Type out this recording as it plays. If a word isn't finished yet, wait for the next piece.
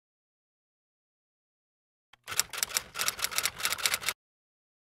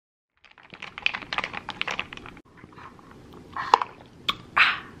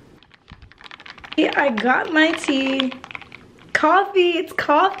I got my tea. Coffee, it's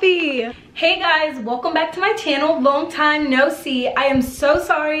coffee. Hey guys, welcome back to my channel. Long time no see. I am so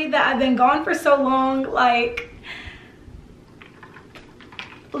sorry that I've been gone for so long. Like,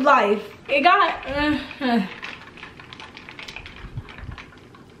 life. It got...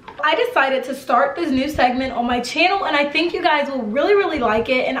 I decided to start this new segment on my channel and I think you guys will really like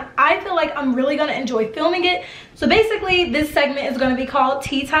it, and I feel like I'm really gonna enjoy filming it. So basically this segment is gonna be called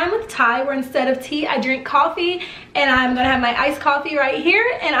Tea Time with Ty, where instead of tea I drink coffee, and I'm gonna have my iced coffee right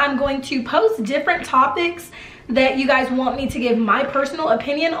here, and I'm going to post different topics that you guys want me to give my personal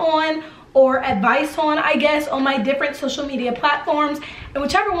opinion on or advice on, I guess, on my different social media platforms, and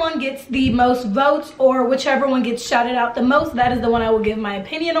whichever one gets the most votes or whichever one gets shouted out the most, that is the one I will give my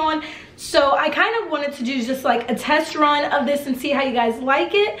opinion on. So I kind of wanted to do just like a test run of this and see how you guys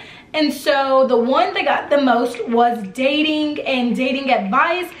like it. And so the one that got the most was dating and dating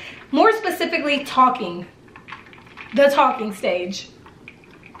advice, more specifically talking, the talking stage.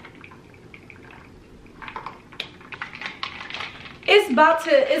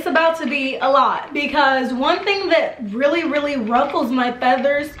 It's about to be a lot, because one thing that really ruffles my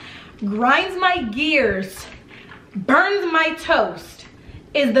feathers, grinds my gears, burns my toast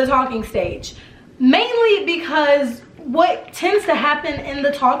is the talking stage. Mainly because what tends to happen in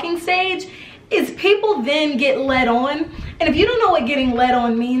the talking stage is people then get led on. And if you don't know what getting led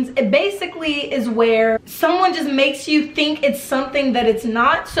on means, it basically is where someone just makes you think it's something that it's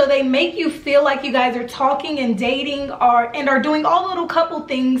not. So they make you feel like you guys are talking and dating and are doing all the little couple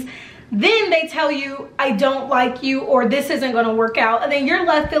things. Then they tell you, I don't like you, or this isn't gonna work out. And then you're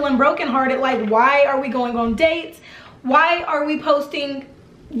left feeling brokenhearted, like, why are we going on dates? Why are we posting,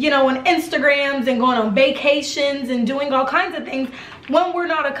 you know, on Instagrams and going on vacations and doing all kinds of things when we're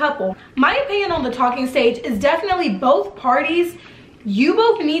not a couple? My opinion on the talking stage is definitely both parties, you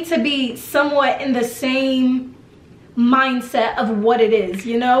both need to be somewhat in the same mindset of what it is,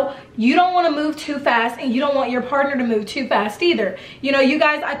 you know? You don't want to move too fast, and you don't want your partner to move too fast either. You know, you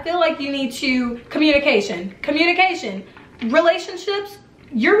guys, I feel like you need to communication. Relationships,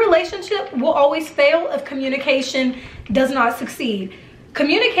 your relationship will always fail if communication does not succeed.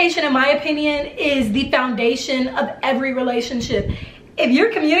 Communication, in my opinion, is the foundation of every relationship. If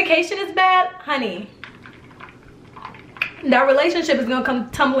your communication is bad, honey, that relationship is gonna come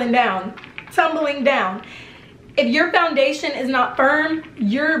tumbling down. If your foundation is not firm,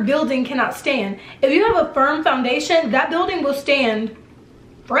 your building cannot stand. If you have a firm foundation, that building will stand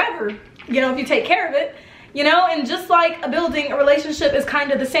forever, you know, if you take care of it, you know. And just like a building, a relationship is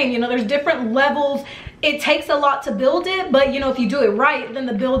kind of the same, you know. There's different levels. It takes a lot to build it, but you know, if you do it right, then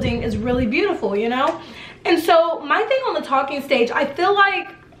the building is really beautiful, you know. And so my thing on the talking stage, I feel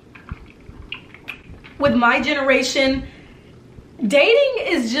like with my generation, dating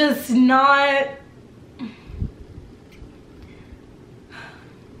is just not,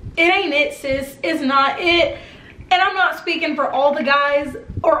 it ain't it, sis. It's not it. And I'm not speaking for all the guys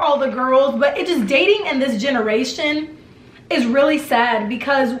or all the girls, but it just, dating in this generation is really sad,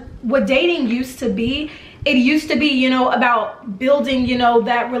 because what dating used to be, it used to be, you know, about building, you know,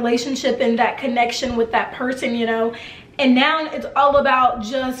 that relationship and that connection with that person, you know. And now it's all about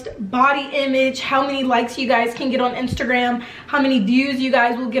just body image, how many likes you guys can get on Instagram, how many views you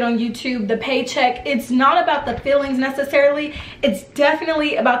guys will get on YouTube, the paycheck. It's not about the feelings necessarily. It's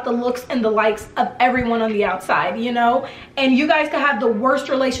definitely about the looks and the likes of everyone on the outside, you know. And you guys could have the worst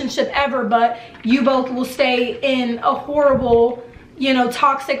relationship ever, but you both will stay in a horrible, you know,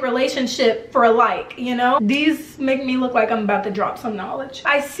 toxic relationship for a like, you know. These make me look like I'm about to drop some knowledge.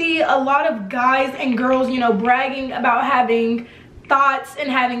 I see a lot of guys and girls, you know, bragging about having thoughts and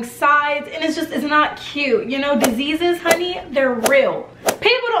having sides, and it's just, it's not cute, you know. Diseases, honey, they're real.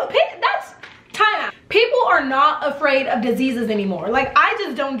 That's time out. People are not afraid of diseases anymore. Like, I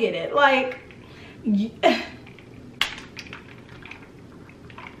just don't get it. Like,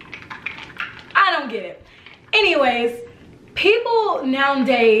 I don't get it. Anyways, people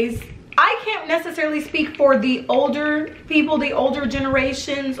nowadays, I can't necessarily speak for the older people, the older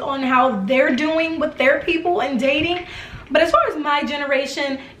generations, on how they're doing with their people and dating. But as far as my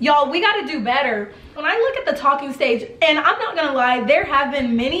generation, y'all, we got to do better. When I look at the talking stage, and I'm not going to lie, there have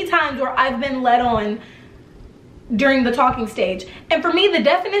been many times where I've been led on during the talking stage. And for me, the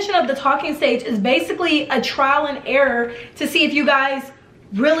definition of the talking stage is basically a trial and error to see if you guys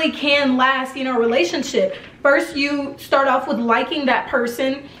really can last, you know, a relationship. First, you start off with liking that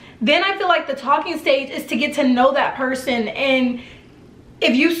person. Then I feel like the talking stage is to get to know that person. And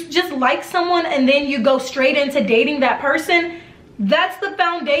if you just like someone and then you go straight into dating that person, that's the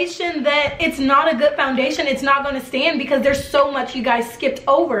foundation that it's not a good foundation. It's not going to stand because there's so much you guys skipped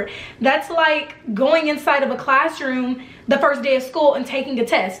over. That's like going inside of a classroom the first day of school and taking a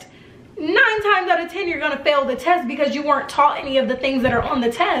test. 9 times out of 10 you're going to fail the test because you weren't taught any of the things that are on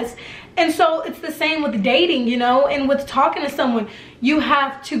the test. And so it's the same with dating, you know, and with talking to someone. You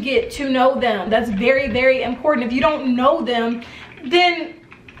have to get to know them. That's very, very important. If you don't know them, then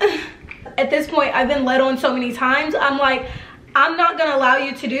at this point, I've been led on so many times. I'm like, I'm not going to allow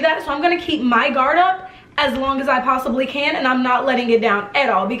you to do that. So I'm going to keep my guard up as long as I possibly can. And I'm not letting it down at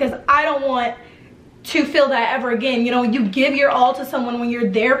all because I don't want to feel that ever again. You know, you give your all to someone when you're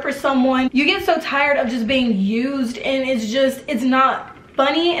there for someone. You get so tired of just being used, and it's not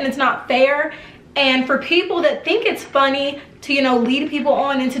funny and it's not fair. And for people that think it's funny to, you know, lead people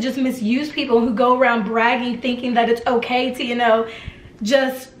on and to just misuse people who go around bragging, thinking that it's okay to, you know,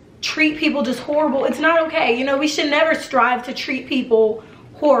 just treat people just horrible. It's not okay. You know, we should never strive to treat people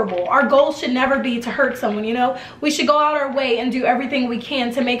horrible. Our goal should never be to hurt someone, you know. We should go out our way and do everything we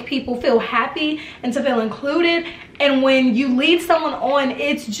can to make people feel happy and to feel included. And when you lead someone on,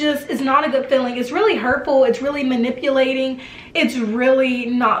 it's not a good feeling. It's really hurtful. It's really manipulating. It's really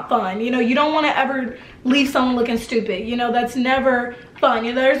not fun. You know, you don't want to ever leave someone looking stupid. You know, that's never fun.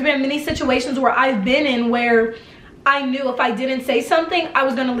 You know, there's been many situations where I've been in where I knew if I didn't say something, I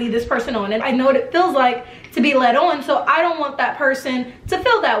was going to lead this person on. And I know what it feels like to be led on. So I don't want that person to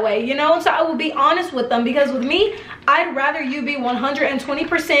feel that way, you know? So I will be honest with them, because with me, I'd rather you be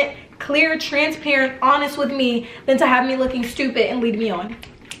 120% clear, transparent, honest with me than to have me looking stupid and lead me on.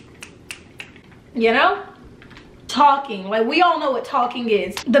 You know? Talking. Like, we all know what talking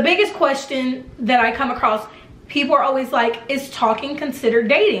is. The biggest question that I come across, people are always like, is talking considered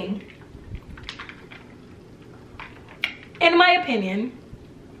dating? In my opinion,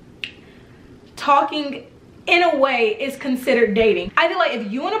 talking in a way is considered dating. I feel like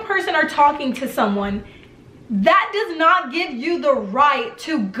if you and a person are talking to someone, that does not give you the right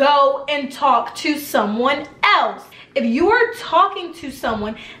to go and talk to someone else. If you are talking to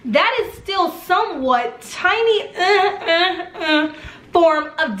someone, that is still somewhat tiny form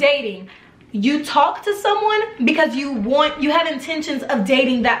of dating. You talk to someone because you have intentions of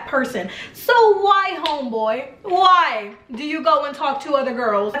dating that person. So why, homeboy, why do you go and talk to other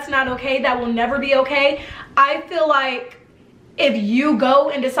girls? That's not okay. That will never be okay. I feel like if you go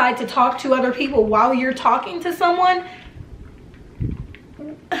and decide to talk to other people while you're talking to someone,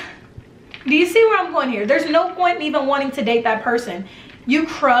 do you see where I'm going here? There's no point in even wanting to date that person. You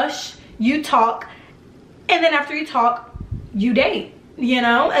crush, you talk, and then after you talk, you date. You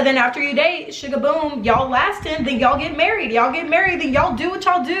know, and then after you date, sugar boom, y'all lasting, then y'all get married. Y'all get married, then y'all do what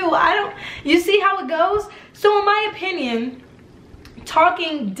y'all do. You see how it goes? So in my opinion,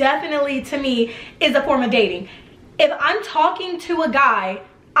 talking definitely to me is a form of dating. If I'm talking to a guy,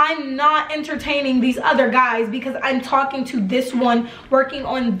 I'm not entertaining these other guys because I'm talking to this one, working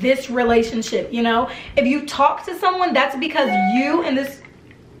on this relationship, you know? If you talk to someone, that's because you and this,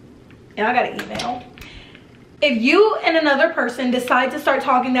 and I got an email. If you and another person decide to start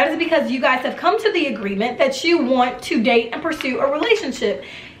talking, that is because you guys have come to the agreement that you want to date and pursue a relationship.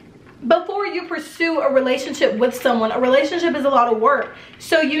 Before you pursue a relationship with someone, a relationship is a lot of work.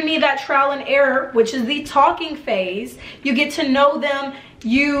 So you need that trial and error, which is the talking phase. You get to know them.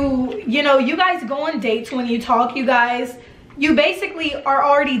 You know, you guys go on dates when you talk. You basically are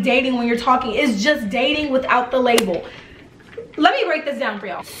already dating when you're talking. It's just dating without the label. Let me break this down for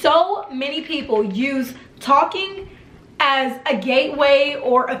y'all. So many people use talking as a gateway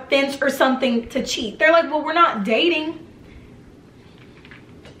or a fence or something to cheat. They're like, well, we're not dating.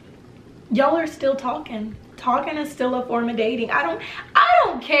 Y'all are still talking. Talking is still a form of dating. I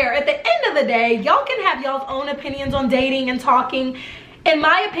don't care. At the end of the day, y'all can have y'all's own opinions on dating and talking. In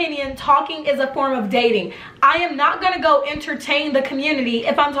my opinion, talking is a form of dating. I am not going to go entertain the community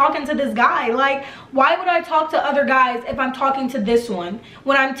if I'm talking to this guy. Like, why would I talk to other guys if I'm talking to this one?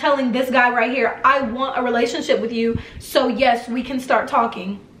 When I'm telling this guy right here, I want a relationship with you, so yes, we can start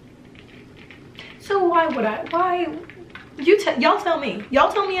talking. So why would I? Why? Y'all tell me.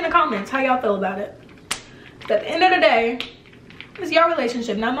 Y'all tell me in the comments how y'all feel about it. But at the end of the day, it's your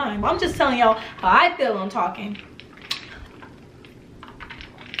relationship, not mine. I'm just telling y'all how I feel on talking.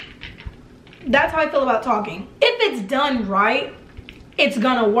 That's how I feel about talking. If it's done right, it's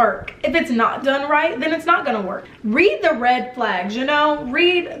gonna work. If it's not done right, then it's not gonna work. Read the red flags, you know?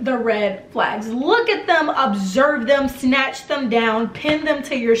 Read the red flags. Look at them, observe them, snatch them down, pin them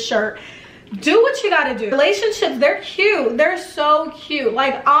to your shirt. do what you gotta do. Relationships, they're cute. They're so cute.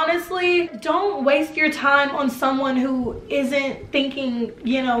 Like, honestly, don't waste your time on someone who isn't thinking,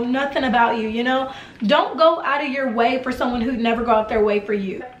 you know, nothing about you, you know? Don't go out of your way for someone who'd never go out their way for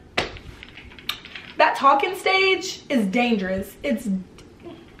you. That talking stage is dangerous. It's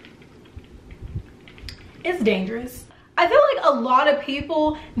dangerous. I feel like a lot of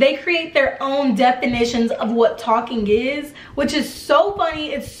people, they create their own definitions of what talking is, which is so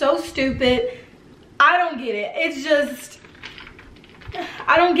funny. It's so stupid. I don't get it. It's just,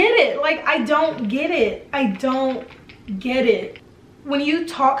 I don't get it. Like, I don't get it. I don't get it. When you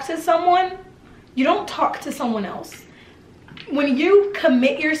talk to someone, you don't talk to someone else. When you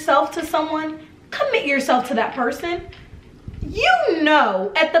commit yourself to someone, commit yourself to that person. You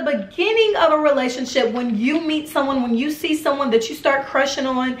know, at the beginning of a relationship, when you meet someone, when you see someone that you start crushing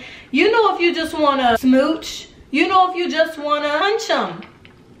on, you know if you just want to smooch, you know if you just want to hunch them.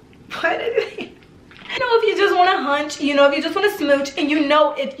 You know if you just want to hunch, you know if you just want to smooch, and you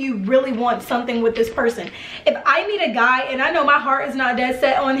know if you really want something with this person. If I meet a guy and I know my heart is not dead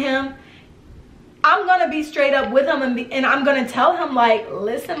set on him, I'm going to be straight up with him and I'm going to tell him, like,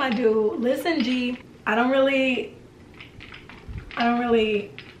 listen, my dude, listen, G, I don't really,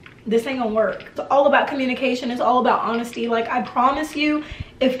 this ain't gonna work. It's all about communication. It's all about honesty. Like, I promise you,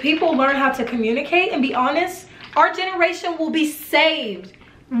 if people learn how to communicate and be honest, our generation will be saved.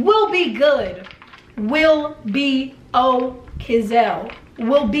 We'll be good. We'll be Kizel.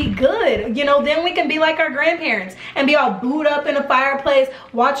 We'll be good. You know, then we can be like our grandparents and be all booed up in a fireplace,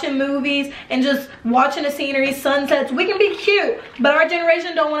 watching movies and just watching the scenery, sunsets. We can be cute, but our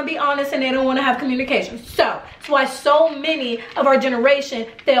generation don't want to be honest and they don't want to have communication. So that's why so many of our generation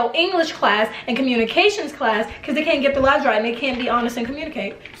fail English class and communications class, because they can't get the lives right and they can't be honest and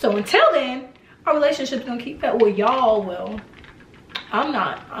communicate. So until then, our relationship's gonna keep that. Well, y'all will. I'm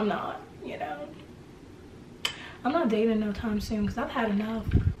not, you know. I'm not dating no time soon because I've had enough.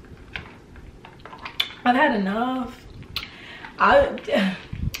 I've had enough. I've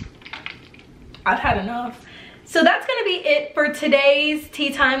had enough. So that's gonna be it for today's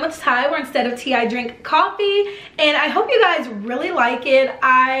tea time with Ty, where instead of tea I drink coffee. And I hope you guys really like it.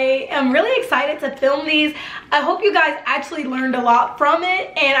 I am really excited to film these. I hope you guys actually learned a lot from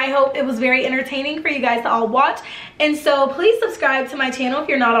it, and I hope it was very entertaining for you guys to all watch. And so please subscribe to my channel if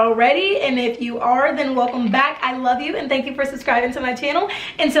you're not already, and if you are, then welcome back. I love you and thank you for subscribing to my channel.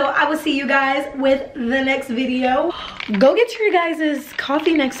 And so I will see you guys with the next video. Go get your guys'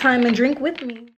 coffee next time and drink with me.